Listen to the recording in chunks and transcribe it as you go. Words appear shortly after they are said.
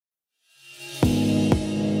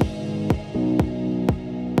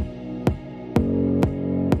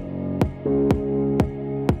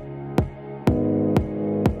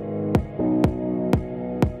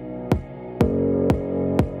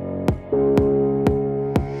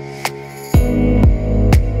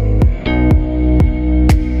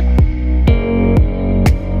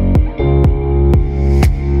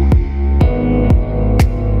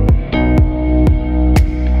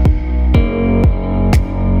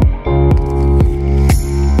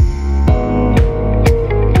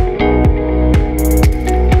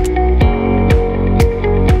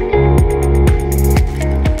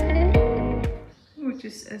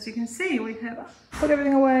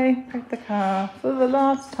at the car for the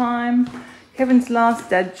last time. Kevin's last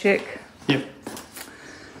dad check. Yep.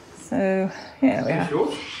 So, yeah, we are.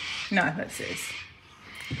 Sure? No, that's his.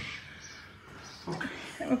 Okay.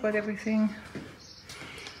 And we've got everything.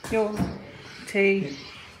 Your tea.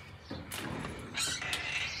 Yep.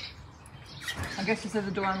 I guess you said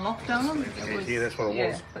the door unlocked, darling? Yeah, that's what it was.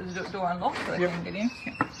 Yeah, but the door unlocked so they couldn't get in.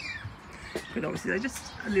 Yeah. But obviously they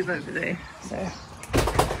just live over there, so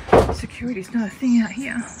security's not a thing out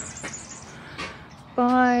here.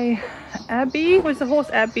 By Abby, where's the horse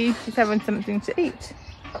Abby? She's having something to eat.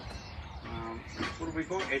 What have we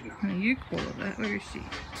got, Edna? No, you call it that. Where is she?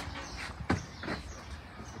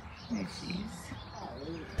 There she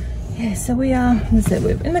is. Yeah, so we are, as I said,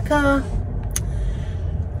 we're in the car.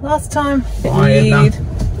 Last time. Bye, Edna.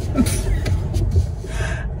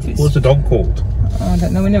 What's the dog called? Oh, I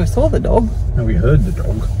don't know, we never saw the dog. No, we heard the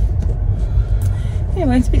dog.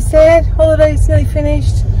 Anyway, it's a bit sad. Holiday's nearly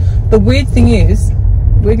finished. The weird thing is,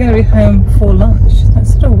 we're going to be home before lunch.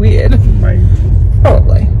 That's sort of weird. Maybe.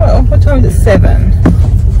 Probably. Well, what time is it? 7.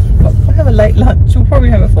 We'll have a late lunch. We'll probably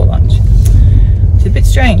have before lunch. It's a bit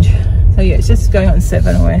strange. So yeah, it's just going on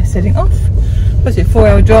 7. We're setting off. What's it?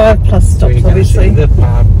 4-hour drive plus stops, obviously. The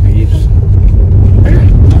puppies.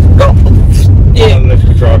 Yeah. Unless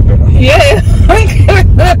we drive them. Yeah. I think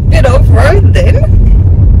we're a bit off road then.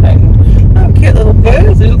 Oh, cute little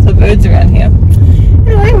birds. There's lots of birds around here.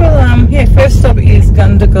 Anyway, well, yeah, first stop is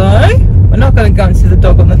Gundagai. We're not going to go and see the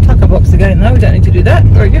dog on the tucker box again, though. We don't need to do that.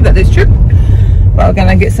 We already did that this trip. But we're going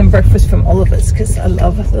to get some breakfast from Oliver's because I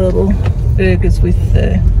love the little burgers with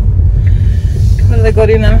the, what have they got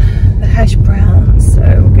in them? The hash browns. So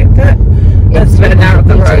we'll get that. That's about an hour up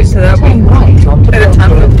the road, so that'll be better time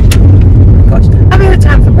for, gosh, a better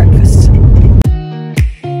time for breakfast.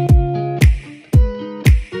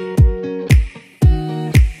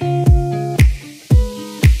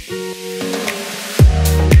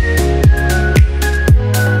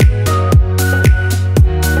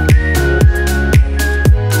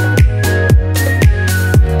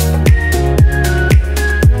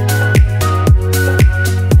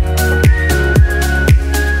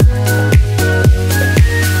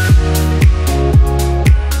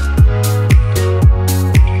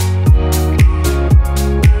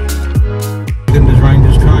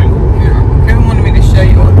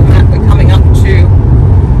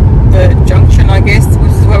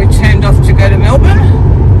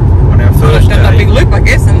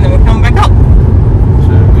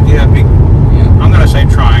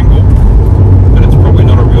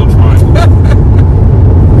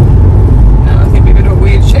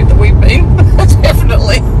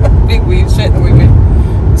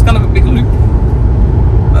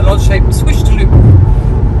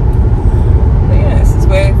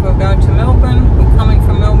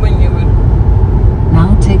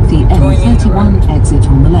 Exit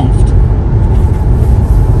on the left.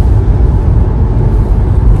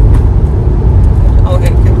 Oh,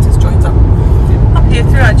 okay, it just joins up here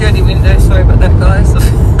through our journey window. Sorry about that, guys. The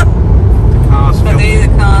car's so there,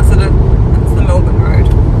 the car, so that's the Melbourne road.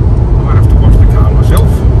 I might have to watch the car myself.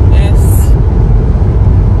 Yes.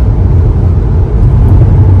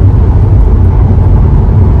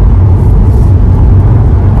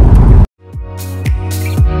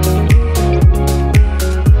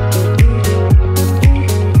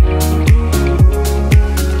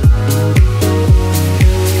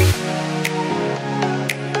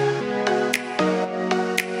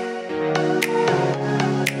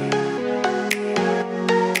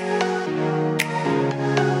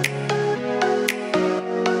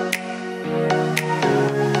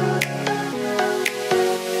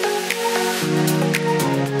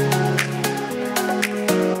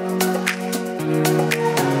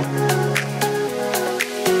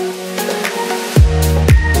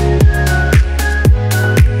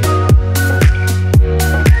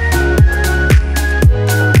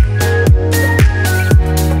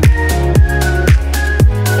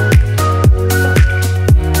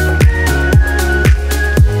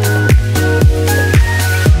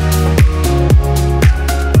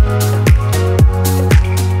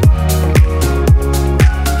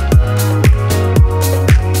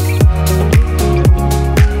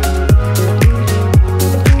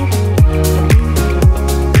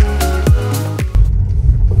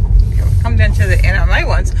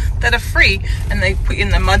 That are free and they put in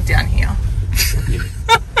the mud down here.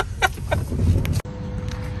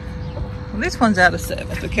 Well, this one's out of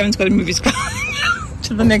service, but Kevin's got to move his car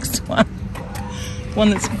to the next one.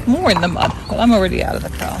 One that's more in the mud, but I'm already out of the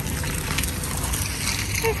car.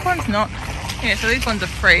 This one's not. Yeah, so these ones are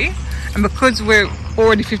free, and because we're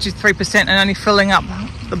already 53% and only filling up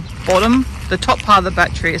the bottom the top part of the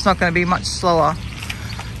battery, it's not going to be much slower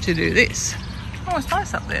to do this. Oh, it's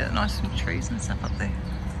nice up there, nice some trees and stuff up there.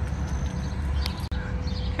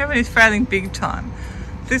 Kevin is failing big time.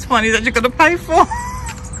 This one he's actually got to pay for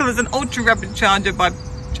because it's an ultra rapid charger by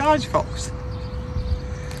ChargeFox.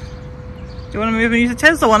 Do you want to move and use a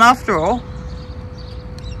Tesla one after all?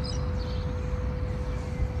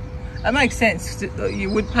 It makes sense that you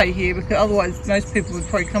would pay here because otherwise most people would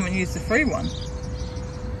probably come and use the free one.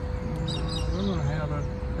 I don't know how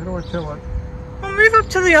do I tell it? Well, move up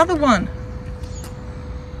to the other one.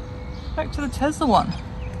 Back to the Tesla one.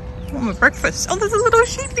 I want my breakfast. Oh, there's a little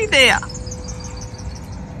sheepy there.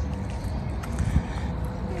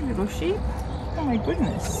 Hey, little sheep. Oh my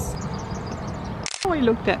goodness. Oh, he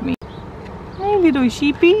looked at me. Hey, little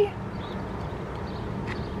sheepy.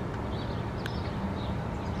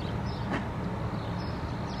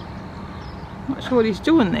 Not sure what he's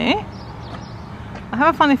doing there. I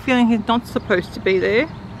have a funny feeling he's not supposed to be there.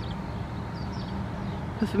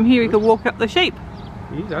 Because from here he could walk up the sheep.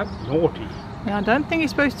 He's that naughty. Yeah, I don't think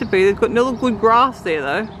he's supposed to be. They've got no good grass there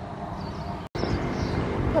though.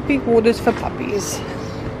 Puppy waters for puppies.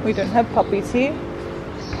 We don't have puppies here.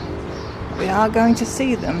 We are going to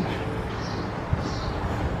see them.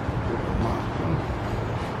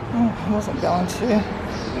 Oh, I wasn't going to.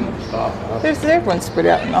 There's everyone spread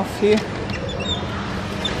out enough here.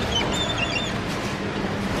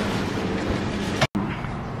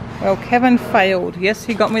 Well, Kevin failed. Yes,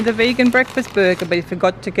 he got me the vegan breakfast burger, but he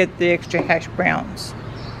forgot to get the extra hash browns.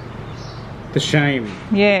 The shame.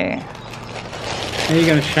 Yeah. How are you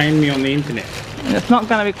going to shame me on the internet? And it's not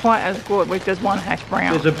going to be quite as good with just one hash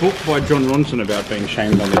brown. There's a book by John Ronson about being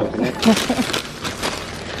shamed on the internet.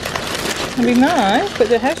 It'd be nice, but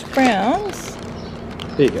the hash browns,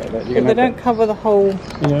 There you go. they don't cover the whole...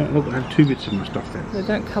 Yeah, look, I have 2 bits of my stuff there. They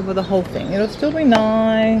don't cover the whole thing. It'll still be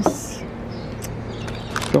nice.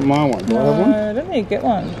 Got my one. Do I have No, one? I don't need to get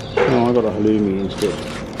one. No, I got a halloumi instead.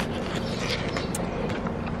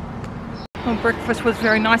 Well, breakfast was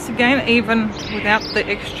very nice again, even without the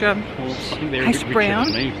extra hash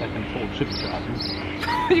brown.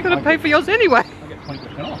 You're going to pay for yours anyway. I get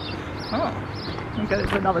 20% off. Oh, okay,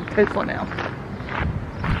 there's another Tesla now.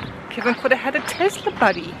 Kevin could have had a Tesla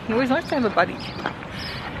buddy. He always likes to have a buddy.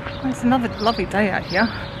 Well, it's another lovely day out here.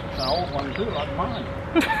 I want one too, like mine.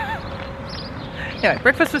 Anyway,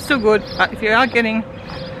 breakfast was still good. If you are getting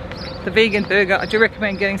the vegan burger, I do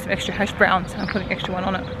recommend getting some extra hash browns and putting extra one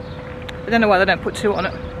on it. I don't know why they don't put 2 on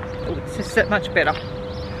it. It's just that much better.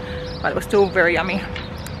 But it was still very yummy.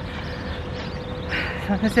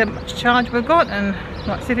 So I said how much charge we've got, and we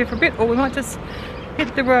might sit here for a bit, or we might just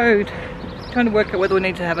hit the road. Trying to work out whether we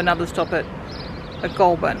need to have another stop at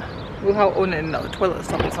Goulburn. We'll have another toilet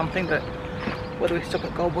stop or something, but whether we stop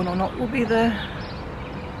at Goulburn or not will be the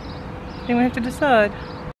thing we have to decide.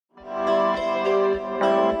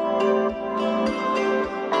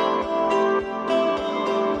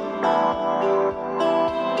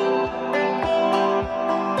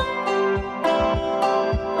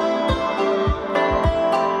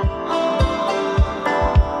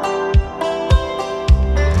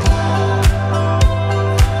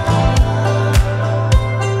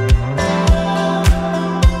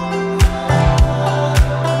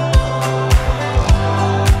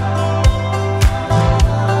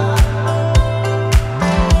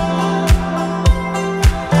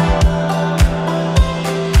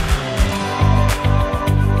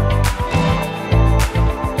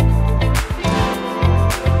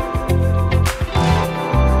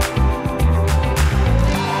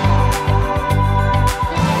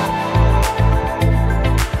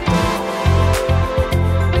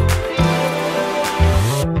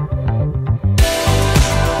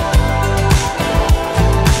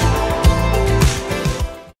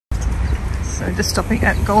 Stopping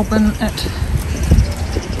at Goulburn at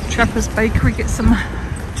Trapper's Bakery, get some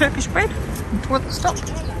Turkish bread and toilet stop.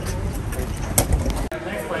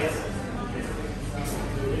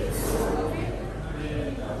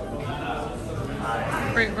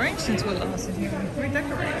 Great range since we're last in here.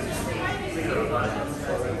 Redecorated.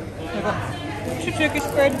 I've got 2 Turkish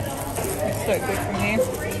bread. It's so good from here.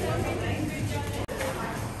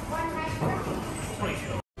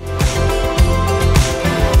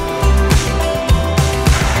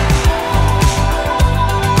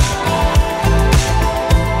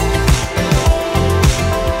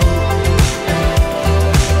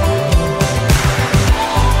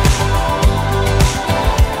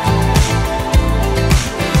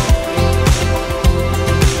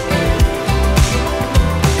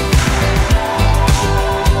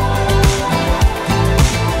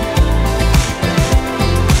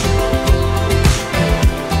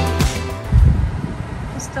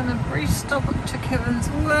 up to Kevin's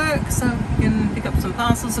work so we can pick up some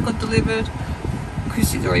parcels that got delivered.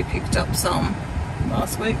 Chrissy's already picked up some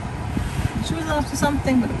last week. She was after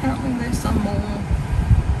something, but apparently there's some more.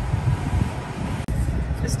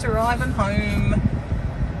 Just arriving home.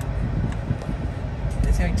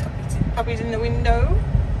 There's any puppies in the window.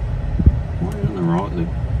 Why on the right, the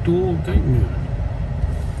door gate mirror?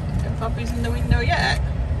 No puppies in the window yet.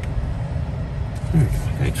 There we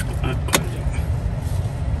go, gate's got that closing.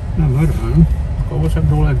 No motorhome. God, what's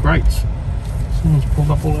happened to all our grates? Someone's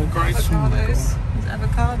pulled up all our grates. Avocados. There's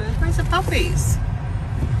avocados. Where's the puppies?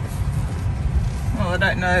 Oh, I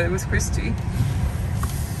don't know. It was Christy.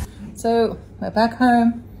 So, we're back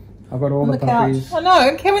home. I've got all on the puppies. Couch. I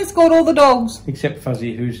know. Kevin scored all the dogs. Except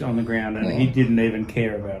Fuzzy, who's on the ground, and he didn't even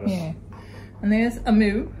care about us. Yeah. And there's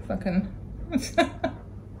Amu. Fucking. Just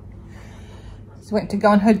went to go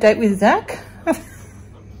on her date with Zach. Where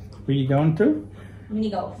are you going to? Mini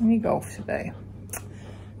golf. Mini golf today.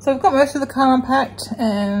 So we've got most of the car unpacked,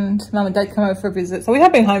 and Mum and Dad come over for a visit. So we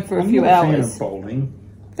have been home for a few hours. I'm not a fan of bowling.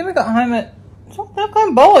 Then we got home at. They're not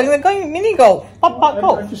going bowling. They're going mini golf.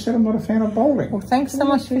 Golf. I just said I'm not a fan of bowling. Well, thanks so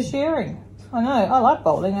much for sharing. I know. I like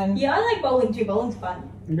bowling, and Yeah, I like bowling too. Bowling's fun.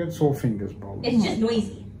 You got sore fingers bowling. It's just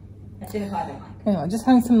noisy. That's the only part I don't like. anyway, just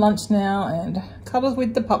having some lunch now and cuddles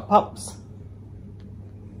with the pups.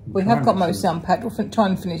 We have got most unpacked. We'll try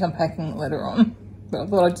and finish unpacking later on. But I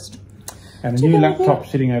thought I'd just. And a new laptop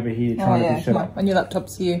sitting over here trying to be set up. My new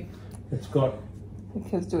laptop's here. It's got.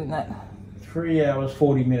 Because doing that. 3 hours,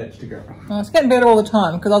 40 minutes to go. Oh, it's getting better all the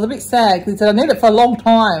time because I was a bit sad because he said I need it for a long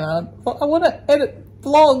time. And I thought I want to edit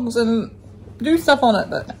vlogs and do stuff on it,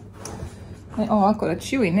 but oh, I've got a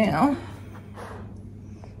chewy now.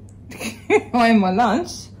 I am my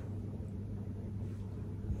lunch.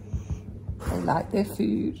 They like their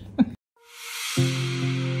food.